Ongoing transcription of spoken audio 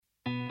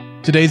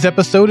Today's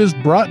episode is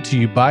brought to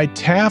you by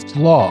Taft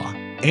Law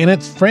and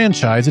its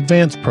Franchise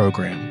Advance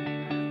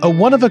program, a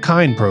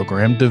one-of-a-kind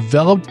program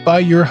developed by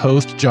your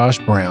host, Josh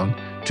Brown,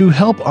 to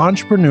help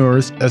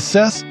entrepreneurs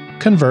assess,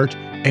 convert,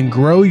 and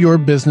grow your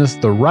business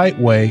the right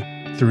way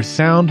through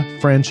sound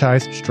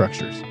franchise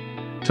structures.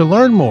 To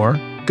learn more,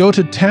 go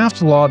to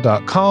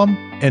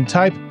taftlaw.com and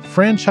type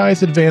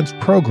Franchise Advance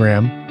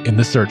Program in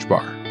the search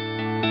bar.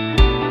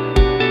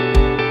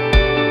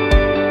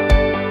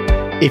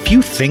 If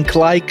you think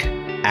like,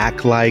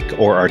 act like,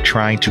 or are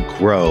trying to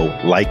grow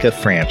like a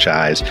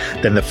franchise,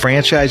 then the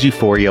Franchise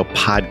Euphoria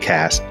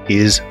podcast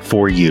is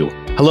for you.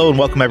 Hello and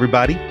welcome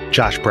everybody.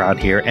 Josh Brown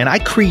here, and I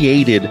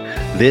created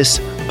this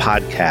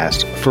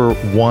podcast for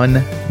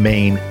one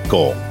main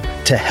goal: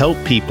 to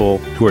help people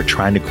who are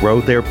trying to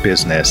grow their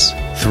business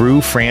through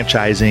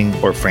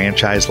franchising or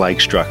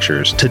franchise-like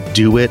structures to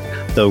do it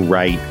the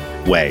right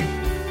way.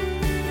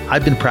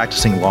 I've been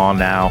practicing law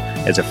now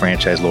as a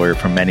franchise lawyer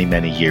for many,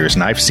 many years,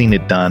 and I've seen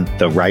it done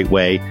the right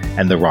way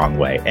and the wrong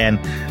way. And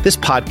this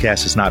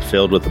podcast is not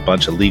filled with a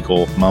bunch of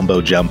legal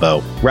mumbo jumbo.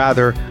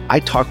 Rather,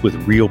 I talk with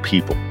real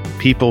people,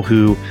 people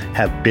who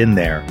have been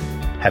there,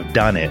 have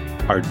done it,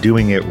 are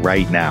doing it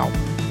right now.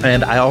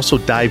 And I also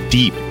dive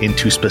deep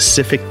into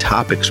specific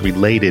topics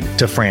related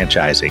to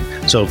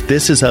franchising. So if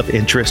this is of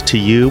interest to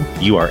you,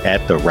 you are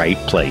at the right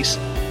place.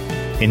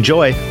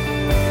 Enjoy.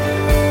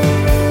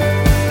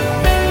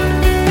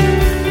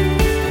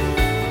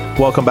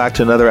 Welcome back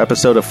to another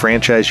episode of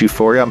Franchise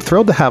Euphoria. I'm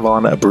thrilled to have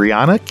on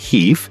Brianna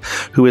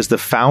Keefe, who is the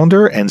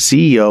founder and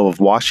CEO of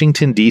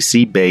Washington,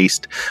 D.C.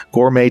 based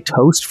gourmet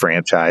toast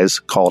franchise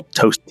called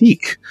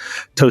Toastique.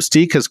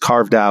 Toastique has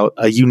carved out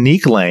a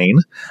unique lane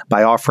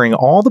by offering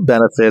all the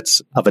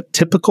benefits of a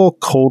typical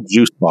cold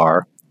juice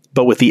bar,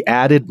 but with the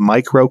added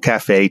micro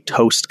cafe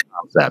toast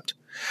concept.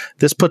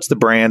 This puts the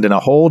brand in a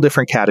whole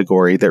different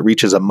category that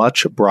reaches a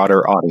much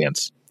broader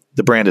audience.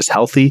 The brand is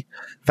healthy,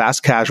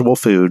 fast casual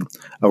food,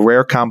 a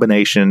rare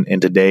combination in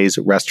today's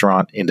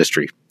restaurant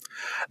industry.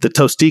 The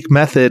Toastique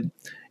method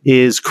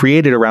is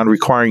created around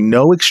requiring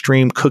no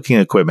extreme cooking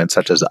equipment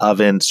such as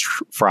ovens,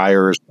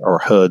 fryers, or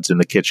hoods in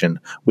the kitchen,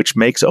 which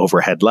makes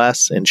overhead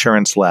less,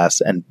 insurance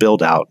less, and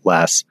build out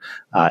less,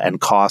 and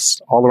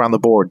costs all around the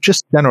board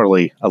just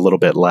generally a little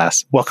bit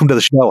less. Welcome to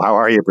the show. How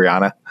are you,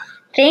 Brianna?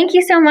 Thank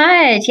you so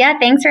much. Yeah,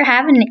 thanks for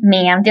having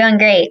me. I'm doing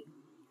great.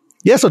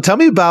 Yeah, so tell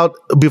me about,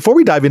 before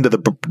we dive into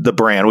the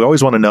brand, we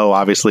always want to know,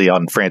 obviously,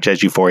 on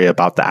Franchise Euphoria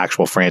about the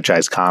actual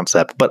franchise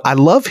concept, but I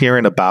love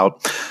hearing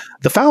about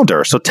the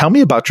founder. So tell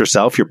me about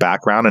yourself, your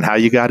background, and how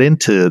you got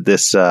into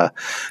this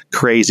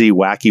crazy,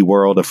 wacky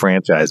world of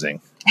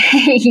franchising.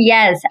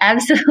 Yes,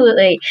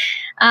 absolutely.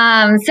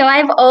 So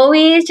I've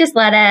always just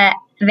led a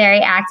very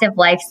active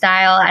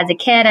lifestyle. As a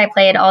kid, I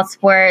played all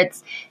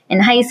sports. In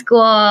high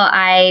school,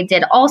 I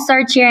did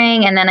all-star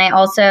cheering, and then I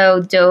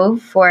also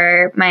dove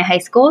for my high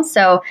school.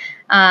 So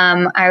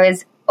I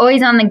was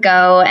always on the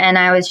go, and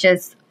I was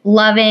just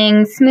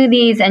loving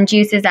smoothies and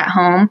juices at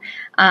home.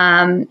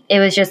 It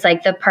was just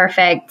like the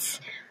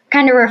perfect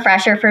kind of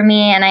refresher for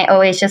me, and I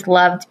always just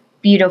loved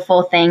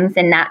beautiful things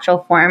in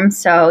natural form.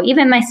 So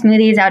even my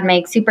smoothies, I would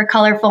make super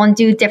colorful and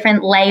do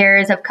different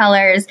layers of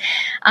colors.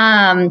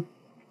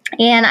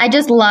 And I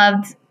just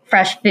loved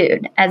fresh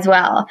food as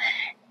well.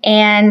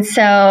 And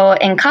so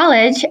in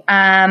college,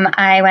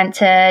 I went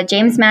to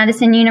James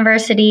Madison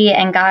University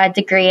and got a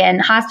degree in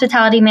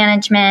hospitality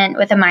management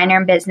with a minor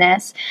in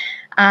business.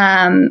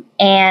 And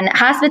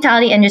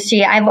hospitality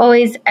industry, I've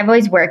always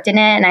worked in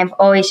it, and I've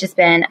always just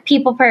been a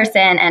people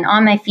person and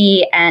on my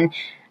feet and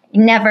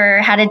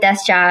never had a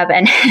desk job.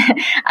 And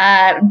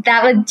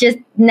that would just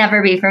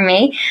never be for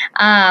me.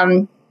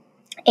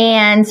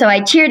 And so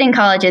I cheered in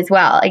college as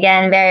well.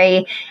 Again,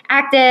 very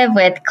active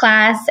with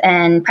class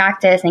and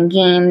practice and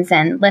games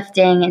and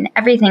lifting and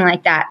everything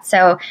like that.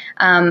 So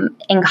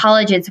in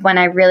college is when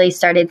I really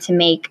started to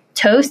make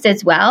toast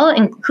as well,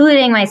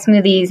 including my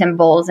smoothies and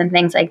bowls and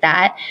things like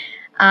that.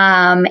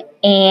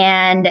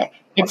 And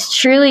it's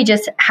truly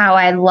just how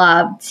I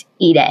loved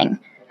eating.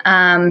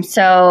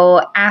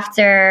 So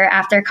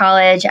after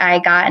college, I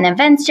got an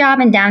events job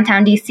in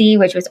downtown DC,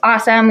 which was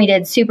awesome. We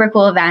did super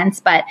cool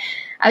events, but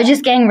I was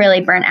just getting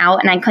really burnt out,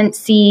 and I couldn't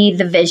see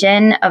the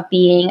vision of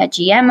being a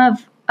GM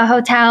of a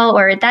hotel,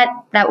 or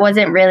that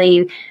wasn't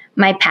really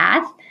my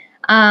path.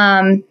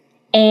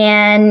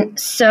 And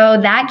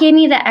so that gave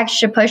me the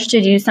extra push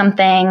to do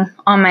something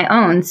on my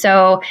own.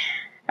 So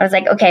I was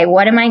like, okay,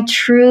 what am I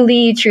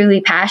truly, truly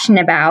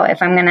passionate about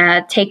if I'm going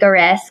to take a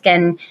risk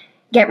and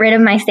get rid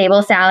of my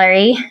stable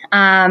salary?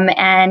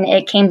 And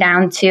it came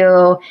down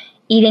to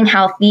eating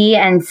healthy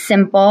and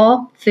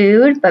simple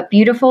food, but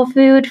beautiful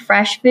food,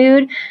 fresh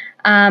food,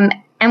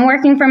 and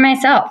working for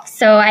myself.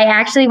 So I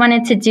actually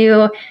wanted to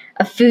do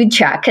a food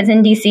truck, because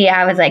in DC,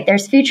 I was like,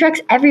 there's food trucks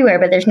everywhere,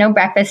 but there's no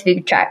breakfast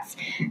food trucks.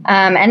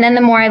 And then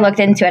the more I looked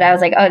into it, I was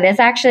like, oh, this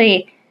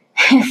actually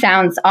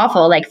sounds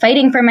awful. Like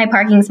fighting for my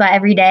parking spot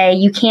every day.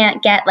 You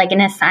can't get like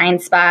an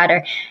assigned spot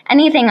or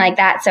anything like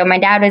that. So my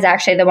dad was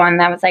actually the one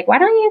that was like, why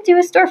don't you do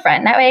a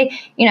storefront? That way,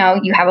 you know,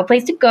 you have a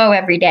place to go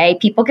every day.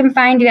 People can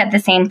find you at the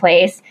same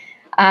place.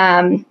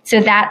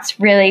 So that's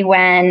really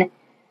when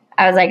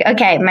I was like,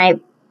 okay, my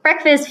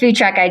breakfast food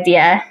truck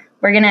idea,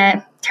 we're going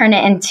to turn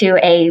it into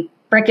a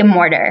brick and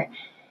mortar.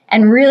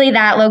 And really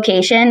that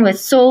location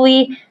was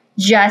solely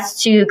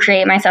just to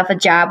create myself a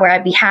job where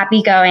I'd be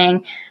happy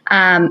going.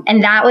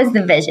 And that was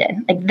the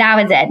vision. Like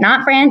that was it.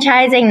 Not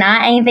franchising,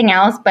 not anything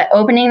else, but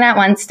opening that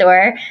one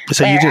store.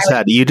 So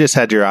you just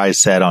had your eyes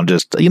set on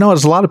just,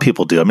 as a lot of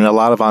people do. I mean, a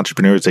lot of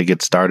entrepreneurs, they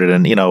get started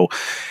and,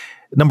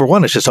 number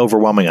one, it's just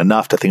overwhelming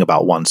enough to think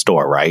about one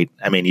store, right?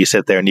 I mean, you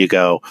sit there and you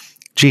go,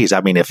 geez,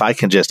 I mean, if I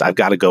can I've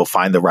got to go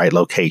find the right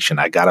location.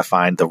 I got to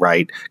find the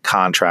right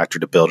contractor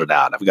to build it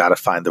out. I've got to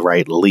find the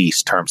right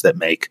lease terms that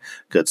make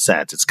good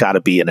sense. It's got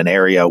to be in an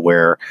area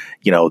where,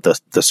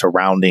 the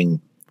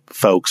surrounding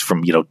folks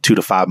from, 2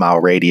 to 5 mile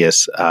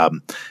radius,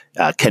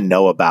 can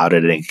know about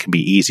it and it can be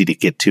easy to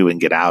get to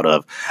and get out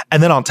of.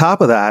 And then on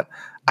top of that,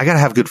 I got to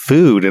have good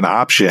food and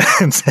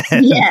options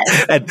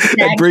and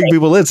bring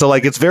people in. So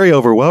like, it's very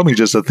overwhelming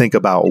just to think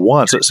about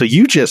one. So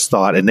you just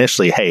thought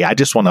initially, hey, I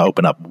just want to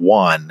open up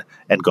one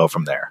and go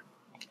from there.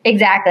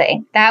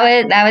 Exactly.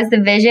 That was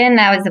the vision.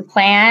 That was the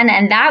plan.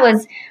 And that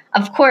was,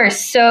 of course,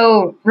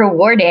 so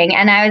rewarding.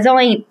 And I was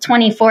only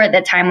 24 at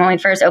the time when we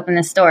first opened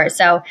the store.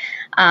 So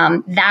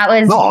that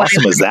was how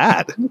awesome is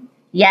that?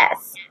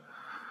 Yes.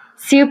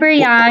 Super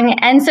young.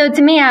 And so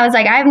to me, I was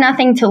like, I have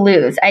nothing to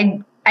lose.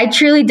 I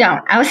truly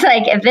don't. I was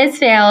like, if this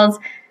fails,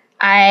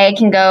 I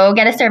can go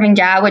get a serving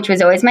job, which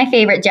was always my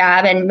favorite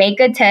job, and make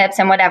good tips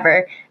and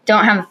whatever.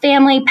 Don't have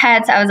family,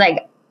 pets. I was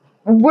like,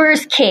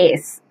 worst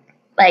case,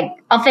 like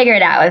I'll figure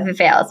it out if it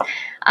fails.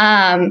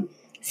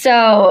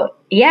 So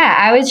yeah,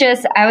 I was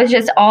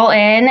just all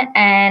in,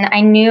 and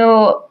I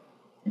knew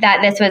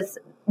that this was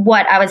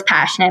what I was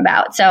passionate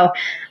about. So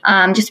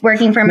just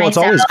working for myself. It's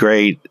always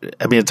great.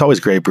 I mean, it's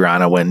always great,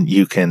 Brianna, when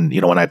you can,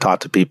 when I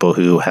talk to people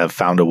who have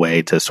found a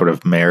way to sort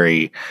of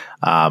marry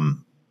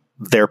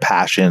their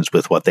passions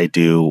with what they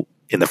do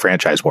in the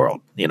franchise world.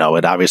 It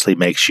obviously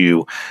makes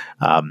you,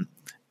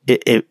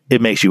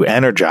 it makes you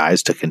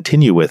energized to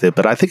continue with it.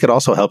 But I think it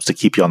also helps to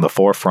keep you on the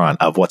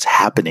forefront of what's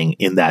happening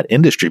in that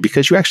industry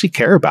because you actually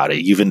care about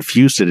it. You've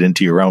infused it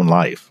into your own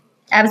life.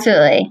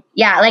 Absolutely.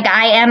 Yeah. Like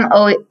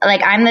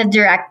I'm the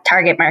direct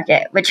target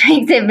market, which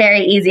makes it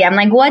very easy. I'm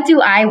like, what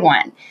do I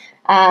want?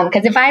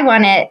 Because if I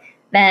want it,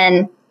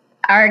 then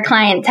our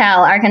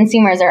clientele, our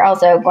consumers are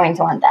also going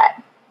to want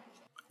that.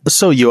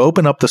 So you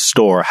open up the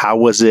store. How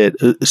was it?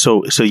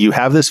 So you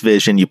have this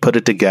vision, you put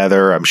it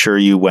together. I'm sure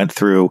you went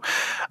through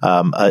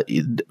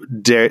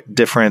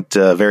different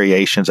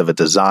variations of a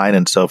design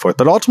and so forth,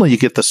 but ultimately you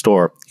get the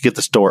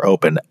store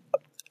open.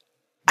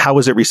 How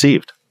was it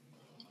received?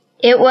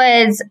 It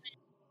was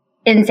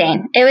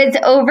insane. It was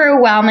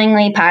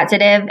overwhelmingly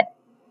positive.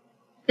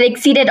 It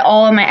exceeded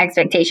all of my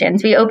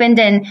expectations. We opened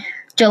in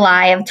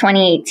July of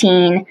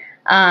 2018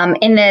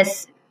 in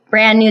this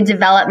brand new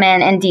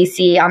development in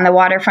DC on the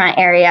waterfront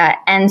area.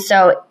 And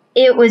so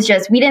it was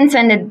just, we didn't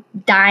spend a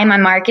dime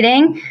on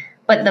marketing,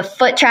 but the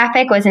foot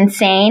traffic was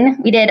insane.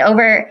 We did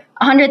over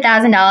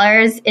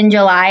 $100,000 in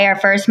July, our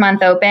first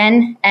month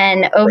open,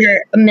 and over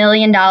 $1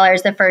 million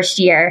the first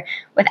year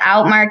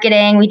without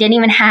marketing. We didn't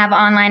even have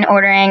online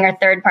ordering or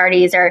third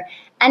parties or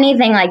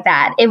anything like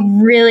that. It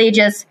really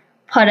just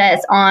put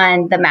us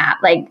on the map.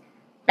 Like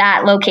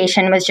that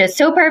location was just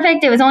so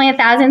perfect. It was only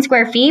 1,000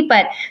 square feet,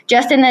 but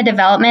just in the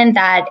development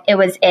that it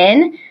was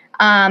in,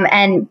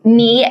 and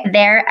me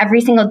there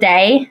every single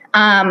day.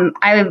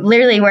 I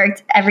literally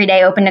worked every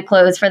day open to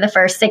close for the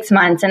first 6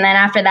 months. And then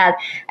after that,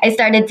 I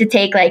started to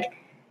take like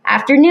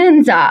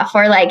afternoons off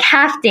or like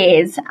half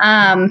days.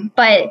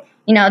 But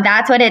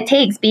that's what it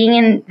takes being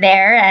in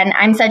there. And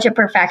I'm such a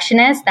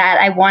perfectionist that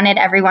I wanted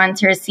everyone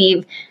to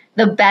receive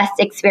the best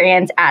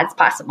experience as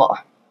possible.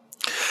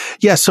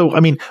 Yeah. So, I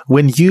mean,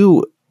 when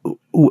you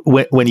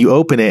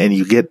open it and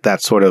you get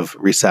that sort of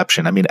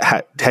reception, I mean,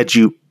 had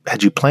you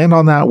planned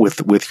on that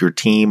with your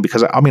team?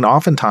 Because I mean,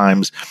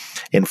 oftentimes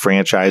in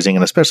franchising,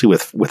 and especially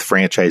with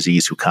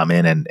franchisees who come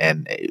in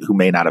and who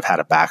may not have had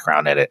a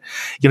background in it,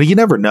 you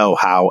never know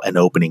how an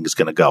opening is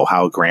going to go,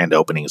 how a grand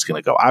opening is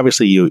going to go.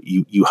 Obviously,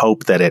 you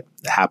hope that it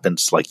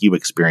happens like you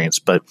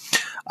experienced, but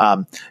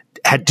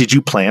did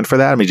you plan for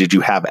that? I mean, did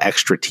you have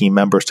extra team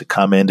members to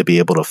come in to be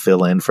able to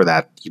fill in for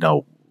that?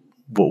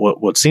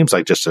 What seems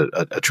like just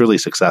a truly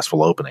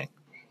successful opening.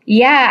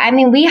 Yeah, I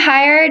mean, we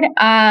hired.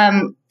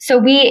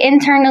 So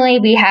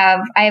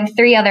I have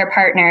 3 other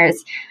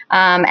partners,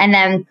 and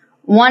then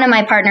one of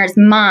my partners'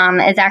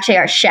 mom is actually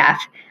our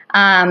chef.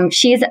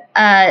 She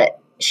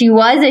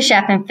was a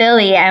chef in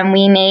Philly, and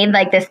we made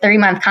like this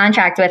 3-month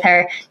contract with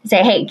her to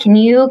say, hey, can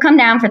you come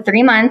down for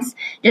 3 months?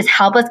 Just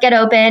help us get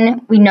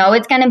open. We know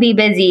it's going to be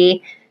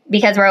busy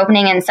because we're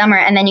opening in summer,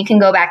 and then you can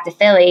go back to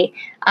Philly.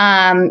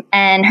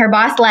 And her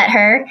boss let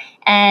her.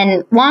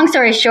 And long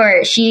story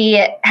short,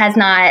 she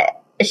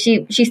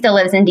still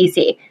lives in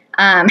DC,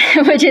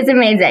 which is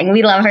amazing.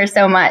 We love her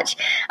so much.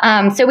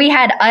 So we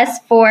had us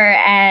 4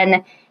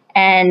 and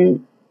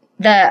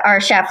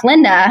our chef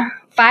Linda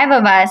 5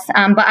 of us,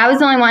 but I was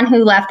the only one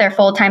who left their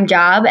full-time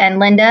job, and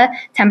Linda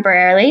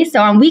temporarily.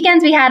 So on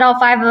weekends we had all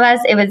 5 of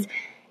us. It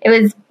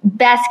was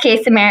best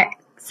case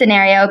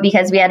scenario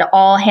because we had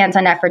all hands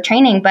on deck for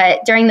training.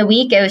 But during the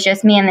week, it was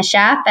just me and the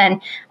chef,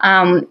 and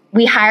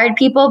we hired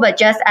people. But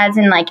just as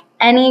in like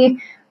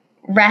any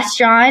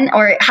restaurant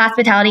or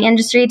hospitality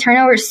industry,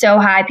 turnover is so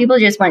high. People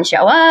just wouldn't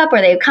show up, or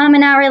they would come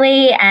an hour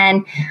late,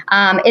 and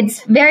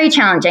it's very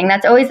challenging.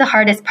 That's always the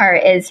hardest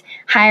part, is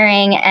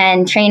hiring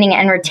and training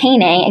and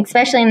retaining,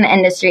 especially in the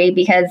industry,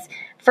 because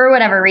for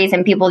whatever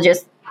reason, people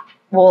just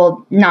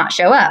will not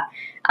show up.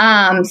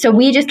 So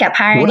we just kept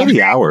hiring. What are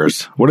the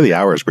hours? What are the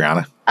hours,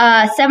 Brianna?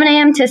 7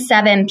 a.m. to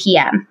 7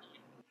 p.m.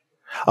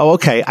 Oh,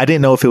 okay. I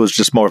didn't know if it was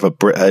just more of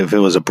if it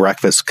was a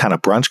breakfast kind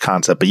of brunch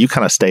concept, but you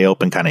kind of stay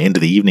open kind of into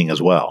the evening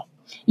as well.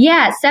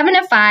 Yeah, 7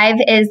 to 5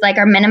 is like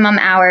our minimum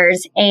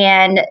hours.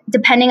 And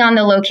depending on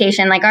the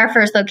location, like our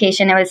first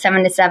location, it was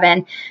 7 to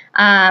 7.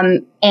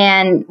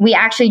 And we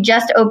actually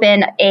just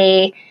opened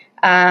a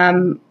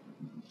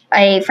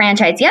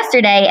franchise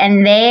yesterday,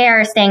 and they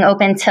are staying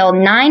open till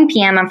 9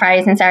 p.m. on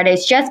Fridays and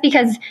Saturdays, just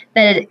because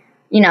the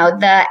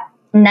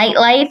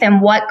nightlife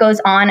and what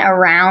goes on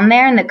around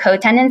there and the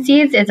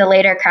co-tenancies is a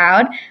later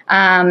crowd,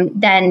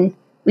 then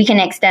we can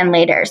extend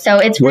later. So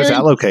it's Where's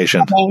that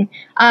location?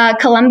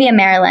 Columbia,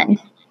 Maryland.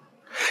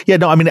 Yeah,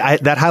 no, I mean,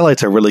 that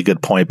highlights a really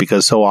good point,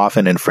 because so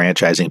often in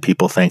franchising,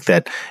 people think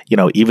that,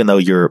 even though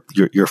you're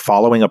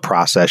following a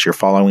process, you're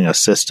following a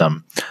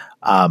system,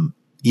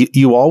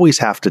 you always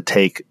have to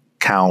take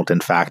count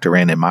and factor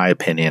in my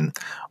opinion,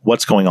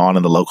 what's going on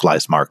in the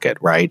localized market,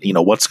 right?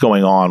 What's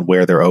going on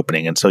where they're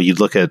opening. And so you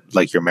look at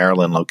like your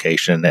Maryland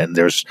location, and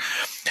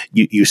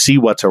you see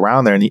what's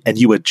around there, and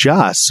you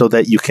adjust so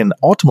that you can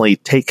ultimately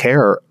take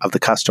care of the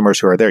customers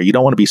who are there. You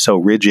don't want to be so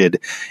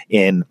rigid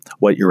in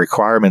what your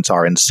requirements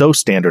are and so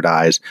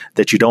standardized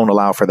that you don't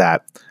allow for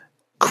that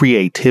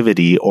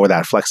creativity or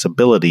that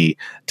flexibility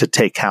to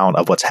take count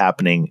of what's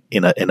happening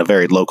in a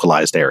very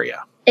localized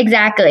area.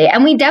 Exactly.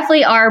 And we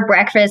definitely are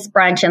breakfast,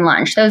 brunch, and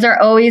lunch. Those are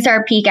always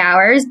our peak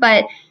hours.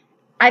 But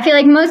I feel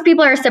like most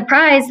people are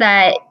surprised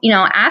that,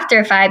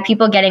 after 5,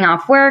 people getting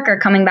off work or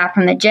coming back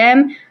from the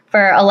gym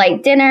for a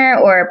light dinner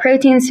or a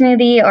protein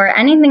smoothie or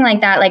anything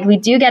like that. Like, we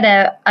do get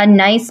a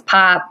nice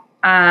pop,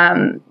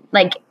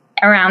 like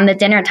around the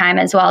dinner time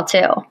as well,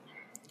 too.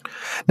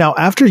 Now,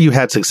 after you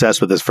had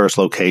success with this first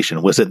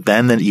location, was it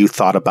then that you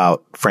thought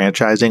about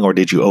franchising, or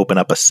did you open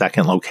up a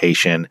second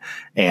location,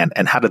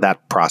 and how did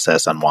that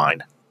process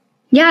unwind?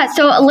 Yeah,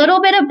 so a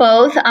little bit of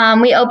both.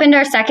 We opened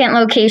our second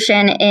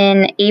location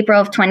in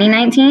April of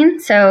 2019,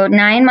 so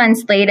 9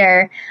 months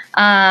later,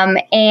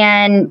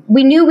 and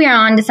we knew we were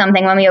on to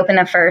something when we opened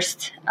the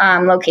first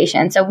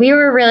location. So we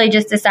were really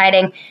just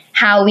deciding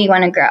how we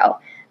want to grow.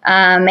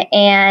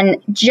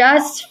 And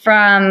just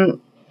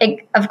from,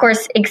 of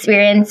course,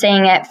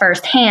 experiencing it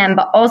firsthand,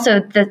 but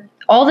also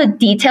all the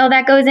detail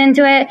that goes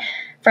into it,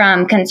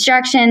 from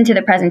construction to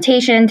the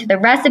presentation to the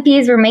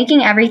recipes, we're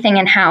making everything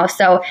in-house.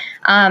 So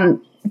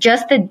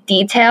just the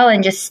detail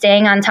and just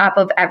staying on top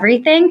of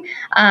everything,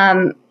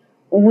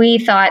 we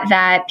thought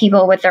that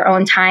people with their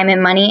own time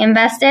and money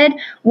invested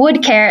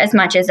would care as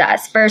much as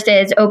us,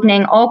 versus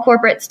opening all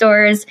corporate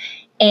stores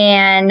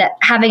and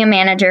having a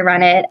manager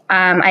run it.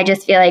 I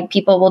just feel like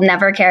people will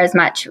never care as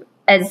much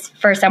as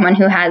for someone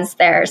who has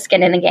their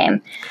skin in the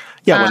game.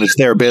 Yeah, when it's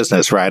their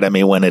business, right? I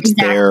mean, when it's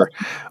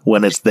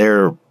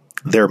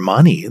their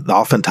money,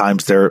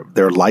 oftentimes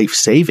their life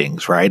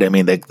savings, right? I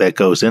mean, that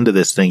goes into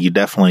this thing. You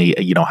definitely,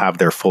 have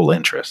their full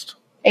interest.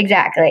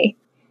 Exactly.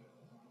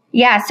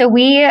 Yeah. So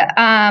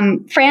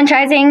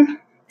franchising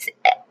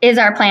is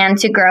our plan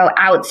to grow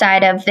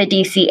outside of the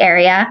DC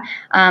area.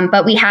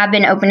 But we have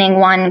been opening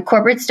one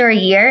corporate store a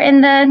year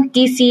in the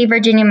DC,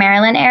 Virginia,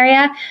 Maryland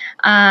area,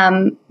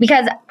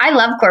 because I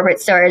love corporate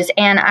stores.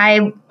 And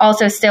I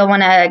also still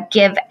want to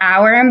give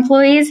our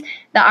employees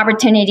the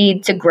opportunity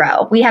to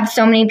grow. We have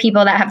so many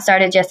people that have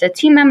started just as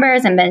team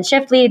members and been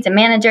shift leads and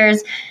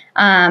managers.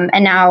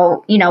 And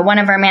now, one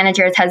of our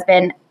managers has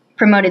been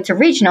promoted to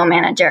regional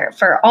manager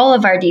for all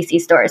of our DC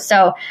stores.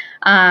 So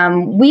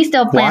we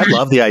still plan. Well, I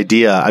love the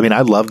idea. I mean,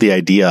 I love the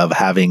idea of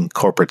having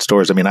corporate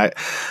stores. I mean, I've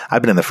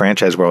been in the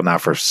franchise world now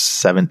for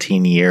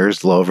 17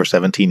 years, a little over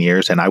 17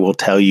 years. And I will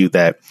tell you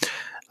that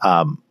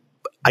I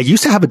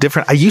used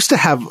to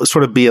have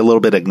sort of be a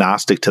little bit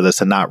agnostic to this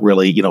and not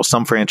really,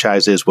 some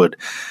franchises would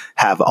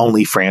have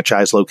only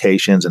franchise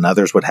locations and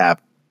others would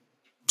have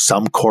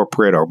some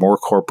corporate or more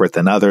corporate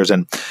than others.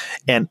 And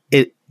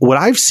what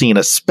I've seen,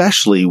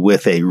 especially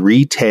with a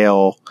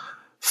retail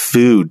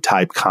food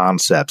type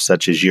concept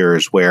such as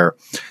yours, where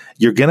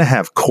you're going to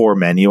have core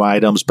menu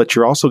items, but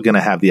you're also going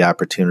to have the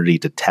opportunity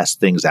to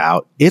test things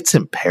out. It's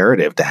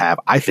imperative to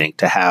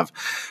have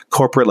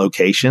corporate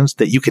locations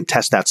that you can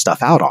test that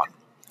stuff out on.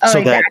 Oh,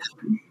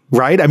 exactly.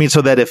 Right? I mean,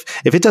 so that if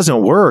it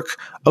doesn't work,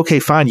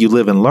 okay, fine, you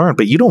live and learn,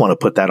 but you don't want to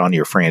put that on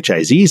your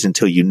franchisees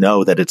until you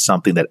know that it's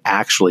something that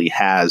actually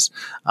has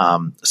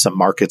some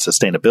market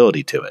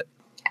sustainability to it.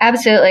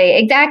 Absolutely.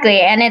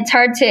 Exactly. And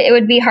it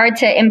would be hard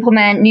to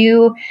implement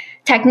new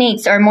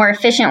techniques or more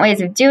efficient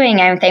ways of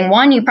doing everything,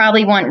 one, you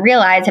probably won't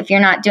realize if you're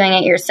not doing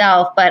it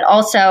yourself, but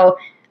also,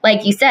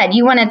 like you said,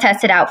 you want to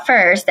test it out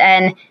first.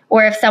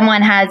 Or if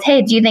someone has,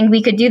 hey, do you think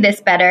we could do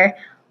this better?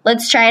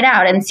 Let's try it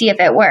out and see if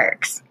it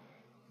works.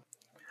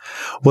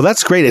 Well,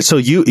 that's great. So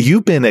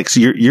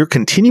you're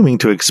continuing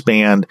to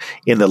expand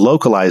in the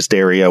localized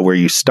area where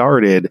you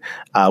started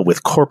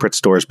with corporate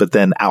stores, but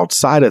then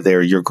outside of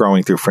there, you're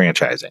growing through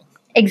franchising.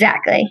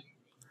 Exactly.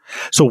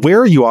 So where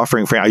are you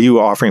offering? Are you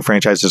offering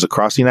franchises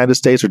across the United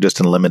States or just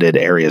in limited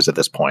areas at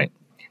this point?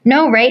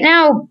 No, right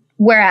now,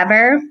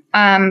 wherever.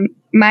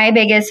 My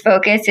biggest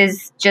focus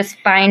is just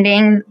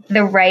finding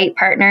the right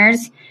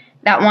partners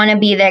that want to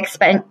be the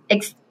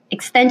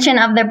extension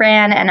of the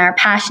brand and are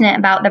passionate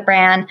about the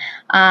brand.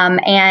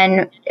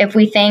 And if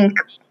we think,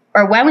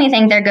 or when we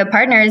think they're good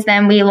partners,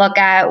 then we look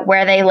at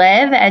where they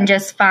live and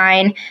just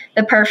find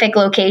the perfect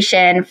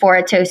location for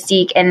a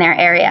Toastique in their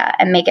area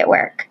and make it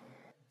work.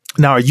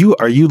 Now,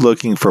 are you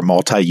looking for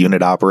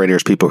multi-unit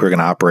operators, people who are going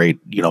to operate,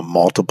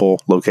 multiple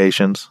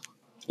locations?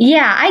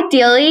 Yeah,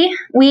 ideally,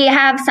 we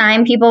have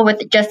signed people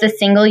with just a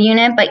single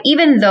unit, but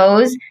even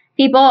those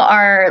people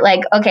are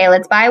like, okay,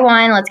 let's buy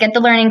one, let's get the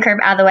learning curve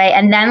out of the way,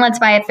 and then let's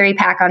buy a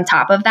 3-pack on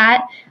top of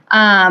that.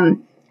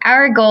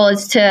 Our goal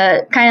is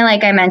to, kind of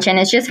like I mentioned,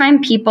 is just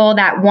find people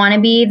that want to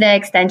be the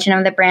extension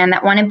of the brand,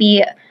 that want to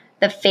be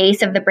the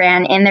face of the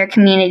brand in their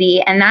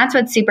community. And that's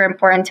what's super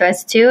important to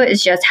us too,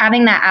 is just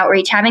having that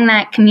outreach, having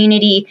that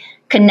community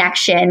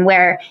connection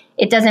where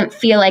it doesn't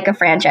feel like a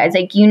franchise.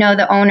 Like,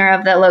 the owner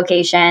of the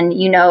location,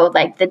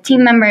 like the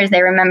team members,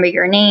 they remember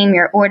your name,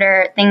 your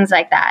order, things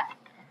like that.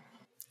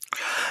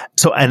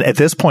 So, and at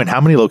this point,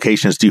 how many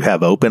locations do you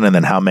have open? And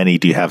then how many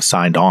do you have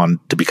signed on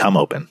to become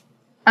open?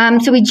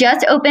 So we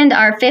just opened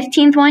our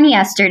 15th one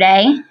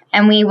yesterday,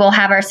 and we will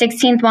have our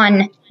 16th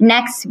one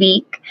next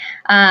week.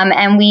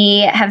 And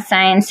we have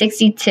signed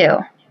 62,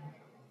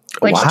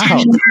 which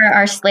 10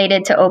 are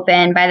slated to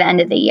open by the end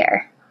of the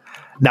year.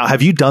 Now,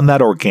 have you done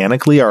that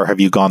organically, or have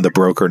you gone the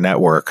broker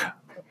network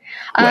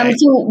way?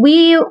 So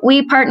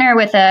we partner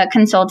with a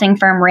consulting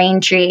firm,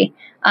 Raintree,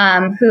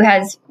 who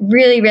has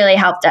really, really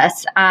helped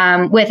us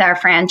with our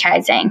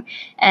franchising.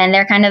 And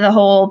they're kind of the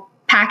whole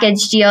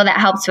package deal that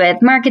helps with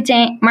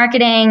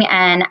marketing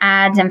and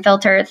ads and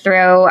filter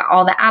through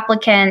all the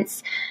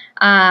applicants.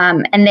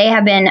 And they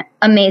have been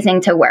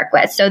amazing to work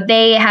with. So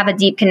they have a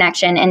deep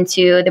connection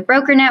into the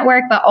broker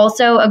network, but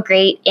also a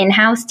great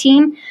in-house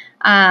team.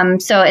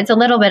 So it's a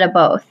little bit of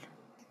both.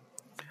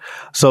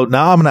 So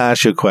now I'm going to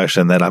ask you a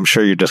question that I'm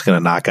sure you're just going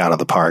to knock out of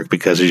the park,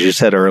 because as you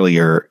said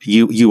earlier,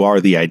 you are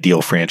the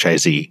ideal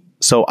franchisee.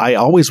 So I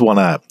always want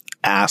to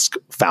ask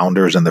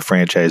founders and the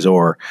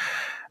franchisor,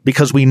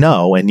 because we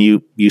know, and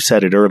you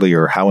said it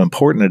earlier, how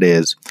important it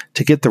is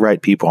to get the right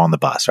people on the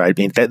bus, right?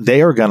 I mean, that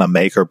they are going to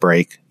make or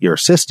break your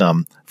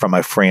system from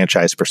a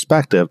franchise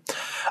perspective,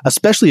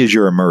 especially as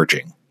you're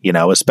emerging.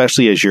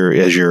 Especially as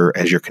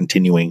you're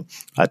continuing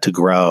to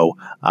grow.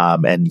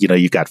 And,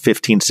 you've got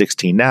 15,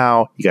 16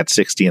 now, you got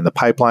 60 in the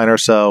pipeline or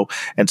so.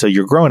 And so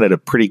you're growing at a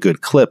pretty good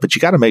clip, but you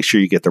got to make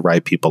sure you get the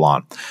right people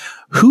on.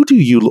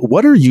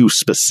 What are you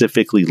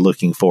specifically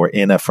looking for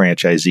in a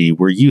franchisee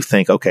where you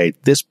think, okay,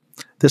 this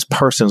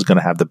person's going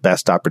to have the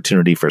best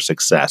opportunity for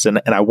success?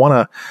 And I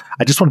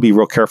just want to be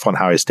real careful on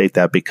how I state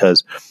that,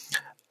 because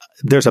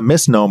there's a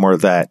misnomer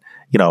that,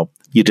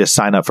 you just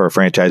sign up for a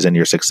franchise and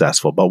you're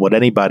successful. But what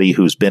anybody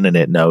who's been in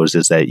it knows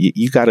is that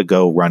you got to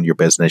go run your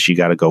business. You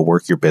got to go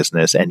work your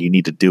business, and you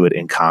need to do it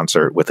in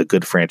concert with a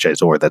good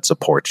franchisor that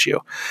supports you.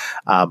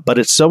 But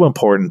it's so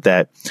important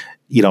that,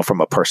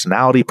 from a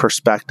personality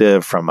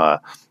perspective, from a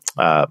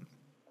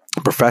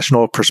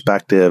professional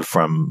perspective,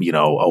 from,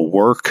 a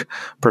work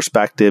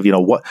perspective,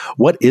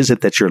 what is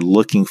it that you're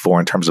looking for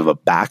in terms of a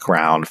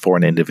background for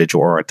an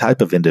individual, or a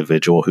type of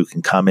individual who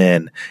can come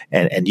in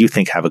and you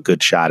think have a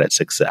good shot at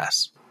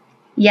success?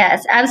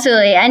 Yes,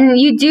 absolutely. And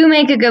you do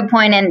make a good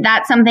point. And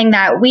that's something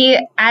that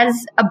we, as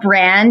a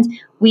brand,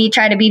 we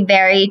try to be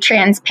very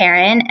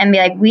transparent and be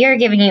like, we are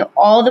giving you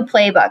all the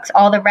playbooks,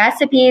 all the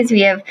recipes. We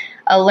have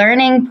a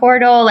learning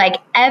portal, like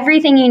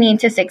everything you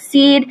need to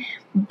succeed.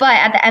 But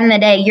at the end of the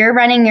day, you're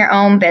running your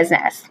own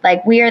business.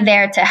 Like, we are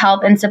there to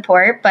help and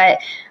support. But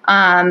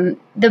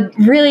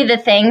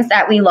the things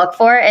that we look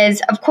for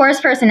is, of course,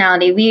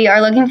 personality. We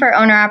are looking for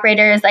owner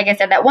operators, like I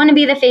said, that want to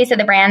be the face of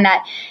the brand,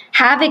 that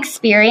have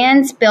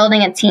experience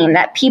building a team,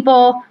 that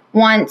people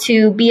want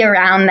to be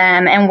around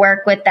them and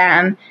work with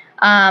them.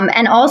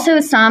 And also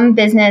some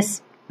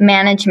business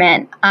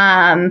management.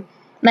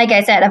 Like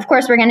I said, of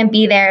course, we're going to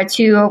be there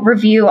to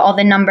review all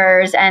the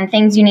numbers and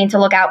things you need to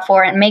look out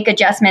for and make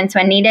adjustments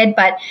when needed.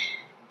 But,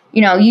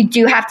 you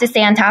do have to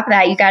stay on top of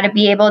that. You got to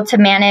be able to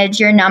manage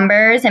your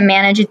numbers and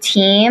manage a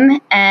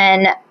team,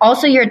 and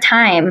also your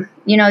time.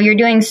 You're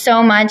doing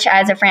so much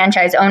as a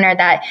franchise owner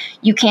that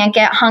you can't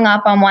get hung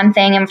up on one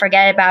thing and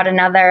forget about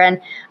another.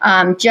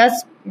 And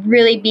just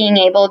really being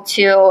able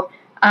to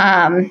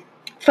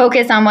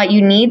focus on what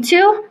you need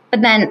to,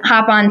 but then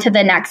hop on to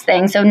the next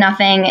thing. So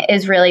nothing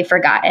is really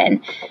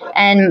forgotten.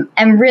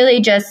 And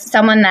really just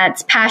someone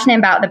that's passionate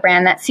about the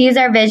brand, that sees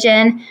our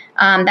vision,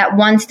 that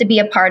wants to be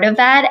a part of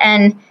that.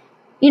 And,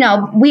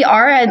 we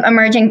are an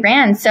emerging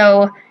brand.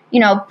 So,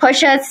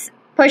 push us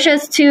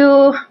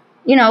to,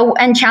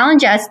 and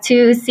challenge us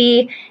to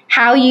see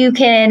how you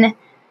can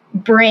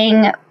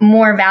bring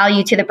more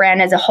value to the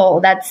brand as a whole.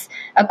 That's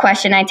a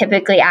question I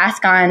typically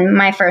ask on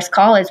my first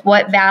call is,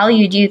 what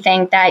value do you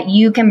think that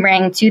you can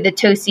bring to the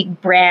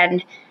Toastique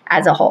brand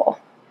as a whole?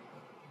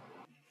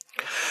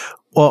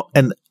 Well,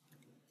 and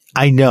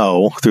I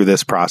know through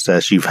this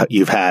process, you've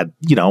had,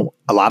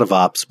 a lot of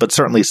ups, but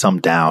certainly some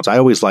downs. I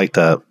always like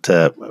to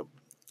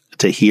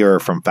hear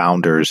from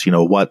founders,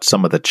 what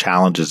some of the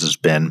challenges has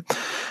been,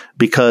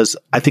 because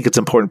I think it's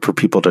important for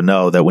people to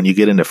know that when you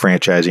get into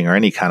franchising or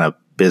any kind of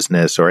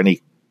business or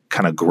any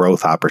kind of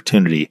growth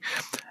opportunity,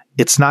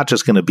 it's not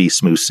just going to be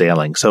smooth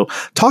sailing. So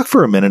talk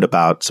for a minute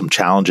about some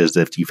challenges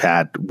that you've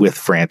had with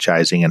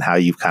franchising and how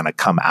you've kind of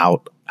come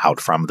out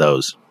from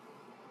those.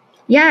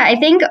 Yeah, I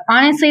think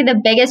honestly, the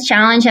biggest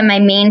challenge and my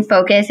main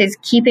focus is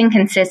keeping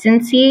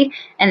consistency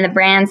and the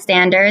brand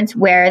standards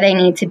where they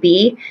need to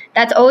be.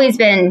 That's always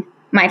been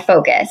my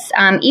focus.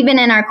 Even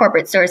in our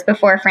corporate stores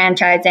before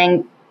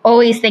franchising,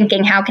 always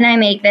thinking, how can I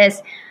make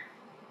this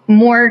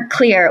more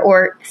clear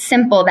or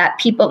simple that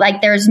people,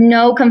 there's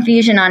no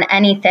confusion on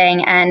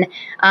anything. And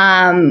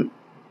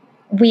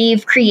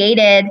we've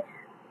created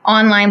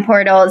online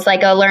portals,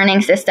 like a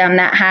learning system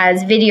that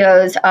has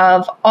videos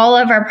of all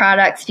of our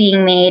products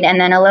being made and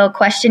then a little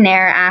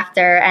questionnaire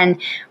after.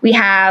 And we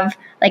have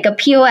like a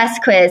POS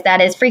quiz that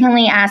is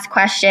frequently asked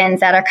questions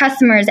that our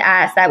customers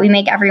ask that we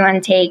make everyone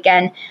take,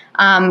 and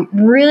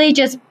really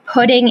just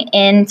putting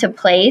into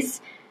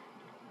place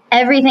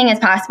everything is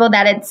possible,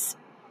 that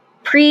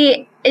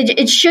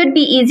it should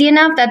be easy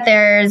enough that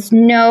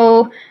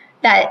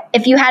that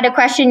if you had a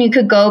question, you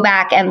could go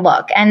back and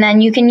look, and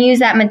then you can use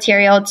that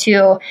material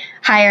to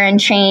hire and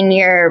train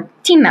your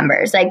team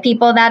members, like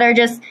people that are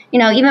just,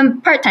 even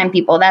part-time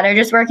people that are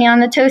just working on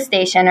the toast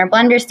station or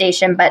blender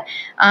station. But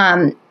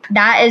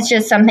that is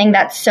just something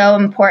that's so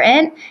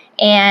important,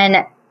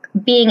 and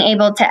being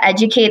able to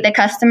educate the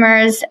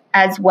customers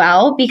as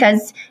well,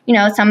 because,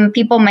 some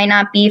people might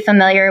not be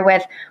familiar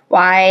with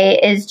why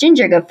is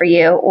ginger good for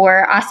you,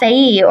 or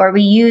acai, or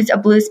we use a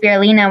blue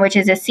spirulina, which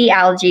is a sea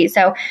algae.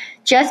 So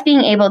just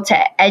being able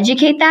to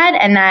educate that,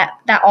 and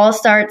that all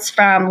starts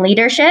from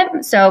leadership.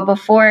 So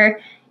before,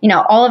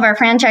 all of our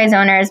franchise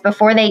owners,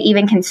 before they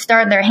even can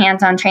start their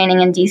hands-on training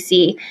in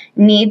DC,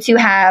 need to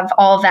have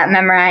all of that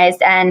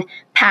memorized and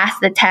pass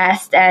the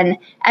test and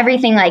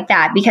everything like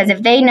that. Because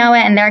if they know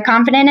it and they're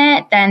confident in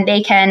it, then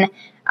they can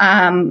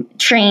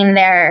train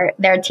their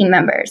team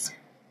members.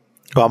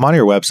 Well, I'm on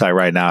your website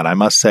right now, and I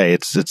must say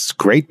it's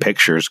great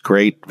pictures,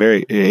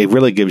 it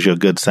really gives you a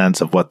good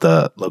sense of what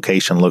the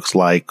location looks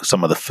like,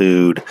 some of the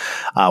food.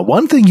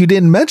 One thing you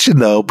didn't mention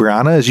though,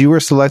 Brianna, is you were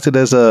selected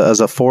as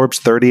a Forbes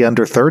 30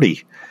 under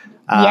 30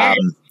 yes.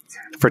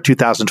 for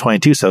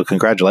 2022. So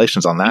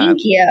congratulations on that.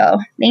 Thank you.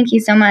 Thank you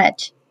so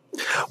much.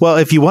 Well,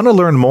 if you want to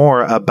learn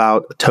more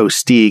about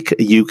Toastique,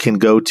 you can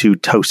go to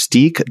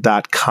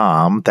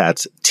toastique.com.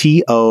 That's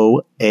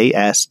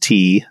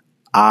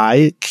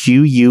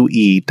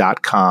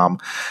TOASTIQUE.com.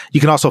 You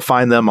can also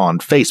find them on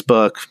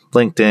Facebook,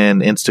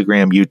 LinkedIn,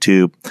 Instagram,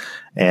 YouTube,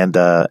 and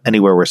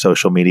anywhere where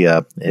social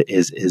media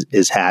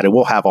is had. And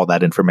we'll have all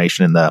that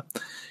information in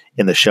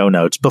the show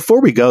notes. Before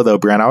we go, though,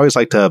 Brianna, I always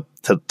like to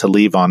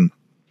leave on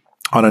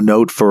a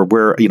note for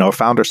where, a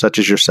founder such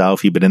as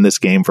yourself, you've been in this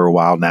game for a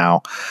while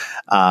now.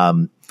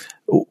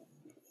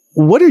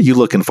 What are you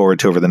looking forward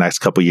to over the next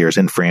couple of years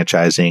in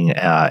franchising,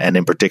 and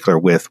in particular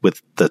with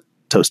the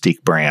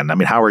Toastique brand? I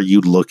mean, how are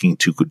you looking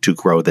to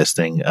grow this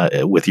thing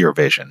with your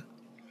vision?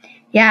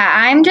 Yeah,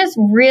 I'm just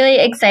really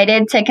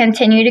excited to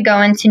continue to go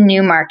into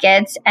new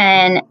markets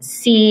and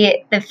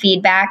see the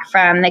feedback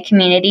from the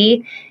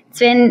community.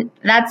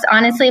 That's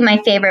honestly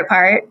my favorite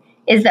part,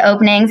 is the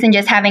openings and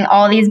just having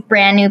all these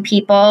brand new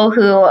people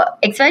who,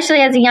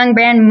 especially as a young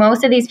brand,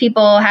 most of these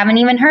people haven't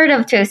even heard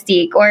of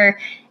Toastique or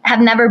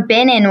have never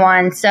been in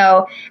one.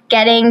 So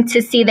getting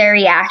to see their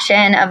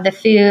reaction of the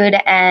food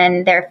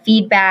and their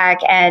feedback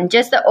and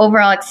just the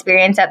overall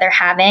experience that they're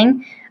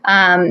having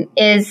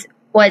is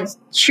what's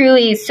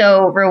truly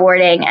so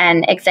rewarding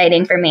and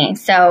exciting for me.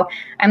 So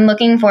I'm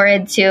looking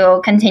forward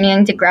to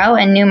continuing to grow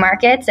in new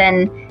markets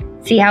and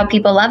see how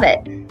people love it.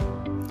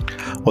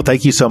 Well,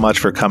 thank you so much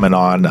for coming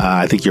on.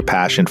 I think your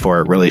passion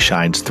for it really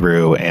shines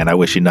through, and I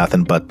wish you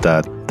nothing but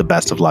the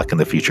best of luck in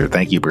the future.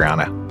 Thank you,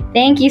 Brianna.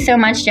 Thank you so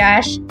much,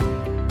 Josh.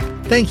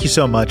 Thank you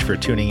so much for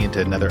tuning into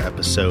another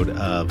episode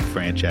of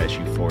Franchise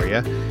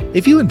Euphoria.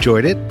 If you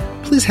enjoyed it,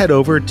 please head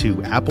over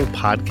to Apple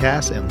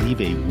Podcasts and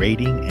leave a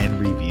rating and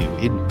review.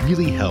 It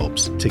really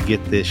helps to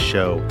get this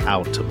show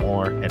out to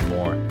more and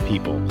more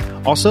people.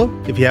 Also,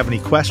 if you have any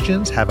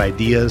questions, have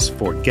ideas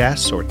for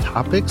guests or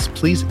topics,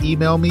 please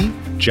email me,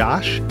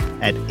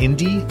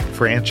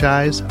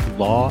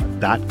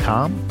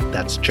 josh@indyfranchiselaw.com.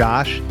 That's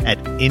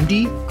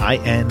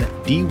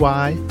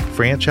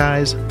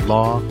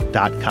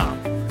josh@indyfranchiselaw.com.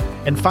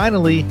 And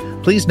finally,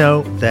 please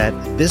note that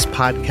this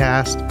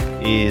podcast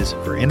is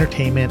for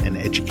entertainment and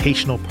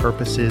educational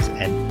purposes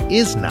and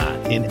is not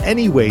in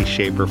any way,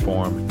 shape, or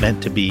form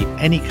meant to be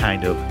any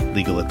kind of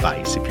legal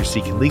advice. If you're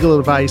seeking legal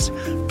advice,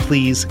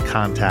 please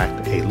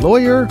contact a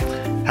lawyer.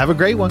 Have a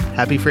great one.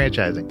 Happy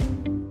franchising.